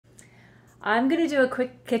I'm gonna do a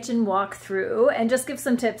quick kitchen walkthrough and just give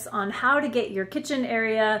some tips on how to get your kitchen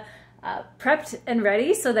area prepped and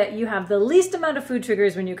ready so that you have the least amount of food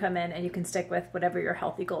triggers when you come in and you can stick with whatever your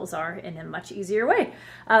healthy goals are in a much easier way.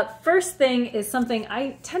 First thing is something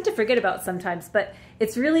I tend to forget about sometimes, but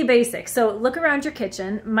it's really basic. So look around your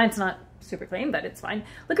kitchen. Mine's not super clean, but it's fine.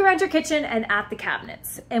 Look around your kitchen and at the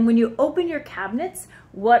cabinets. And when you open your cabinets,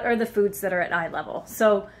 what are the foods that are at eye level?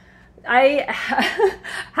 So I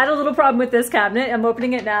had a little problem with this cabinet. I'm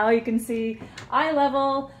opening it now. You can see eye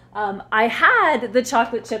level. I had the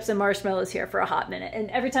chocolate chips and marshmallows here for a hot minute,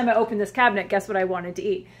 and every time I opened this cabinet, guess what I wanted to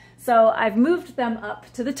eat? So I've moved them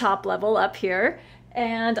up to the top level up here,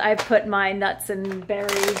 and I've put my nuts and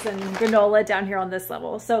berries and granola down here on this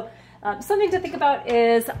level. So something to think about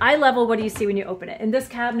is eye level. What do you see when you open it? In this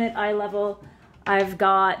cabinet, eye level, I've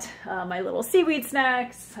got my little seaweed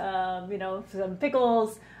snacks, you know, some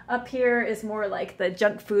pickles. Up here is more like the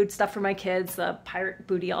junk food stuff for my kids, the pirate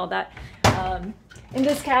booty, all that. In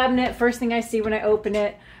this cabinet, first thing I see when I open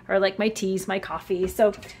it are like my teas, my coffee.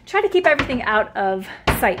 So try to keep everything out of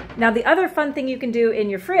sight. Now, the other fun thing you can do in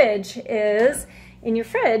your fridge is, in your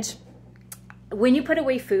fridge, when you put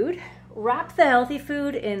away food, wrap the healthy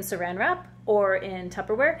food in saran wrap or in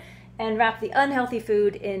Tupperware, and wrap the unhealthy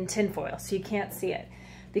food in tin foil so you can't see it.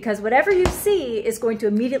 Because whatever you see is going to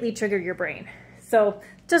immediately trigger your brain. So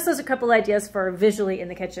just as a couple ideas for visually in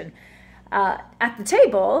the kitchen. At the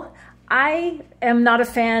table, I am not a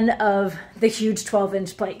fan of the huge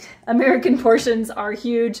 12-inch plate. American portions are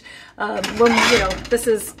huge. This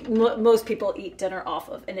is what most people eat dinner off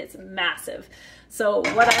of, and it's massive. So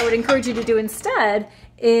what I would encourage you to do instead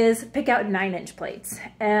is pick out 9-inch plates,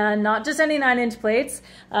 and not just any 9-inch plates.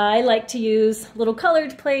 I like to use little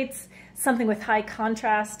colored plates, something with high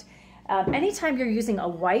contrast. Anytime you're using a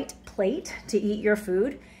white plate to eat your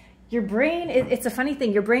food, your brain, it's a funny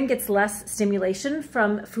thing, your brain gets less stimulation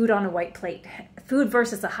from food on a white plate. Food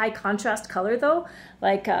versus a high contrast color though,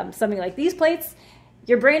 like something like these plates,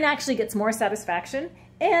 your brain actually gets more satisfaction.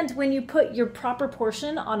 And when you put your proper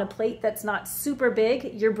portion on a plate that's not super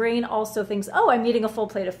big, your brain also thinks, oh, I'm eating a full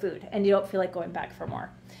plate of food, and you don't feel like going back for more.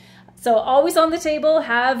 So always on the table,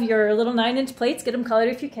 have your little 9-inch plates, get them colored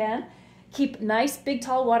if you can. Keep nice big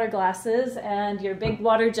tall water glasses and your big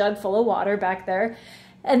water jug full of water back there.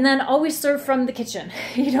 And then always serve from the kitchen.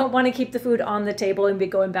 You don't want to keep the food on the table and be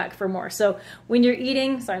going back for more. So when you're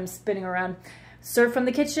eating, sorry, I'm spinning around, serve from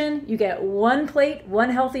the kitchen. You get one plate,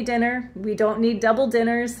 one healthy dinner. We don't need double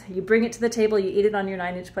dinners. You bring it to the table, you eat it on your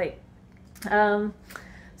 9-inch plate. So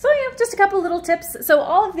yeah, just a couple little tips. So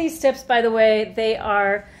all of these tips, by the way, they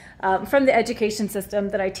are from the education system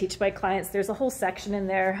that I teach my clients. There's a whole section in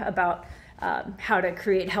there about how to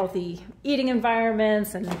create healthy eating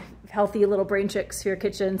environments and healthy little brain tricks for your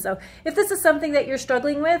kitchen. So if this is something that you're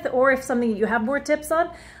struggling with, or if something you have more tips on,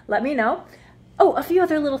 let me know. Oh, a few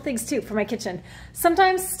other little things too for my kitchen.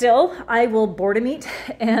 Sometimes still I will boredom eat,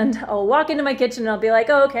 and I'll walk into my kitchen and I'll be like,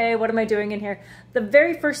 oh, okay, what am I doing in here? The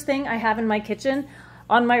very first thing I have in my kitchen,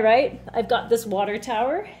 on my right, I've got this water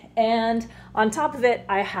tower, and on top of it,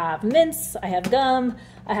 I have mints, I have gum,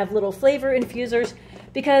 I have little flavor infusers.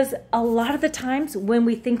 Because a lot of the times when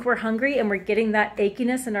we think we're hungry and we're getting that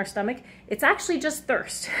achiness in our stomach, it's actually just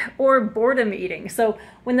thirst or boredom eating. So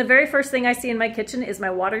when the very first thing I see in my kitchen is my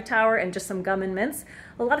water tower and just some gum and mints,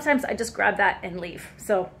 a lot of times I just grab that and leave.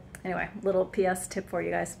 So anyway, little PS tip for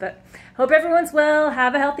you guys. But hope everyone's well.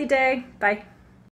 Have a healthy day. Bye.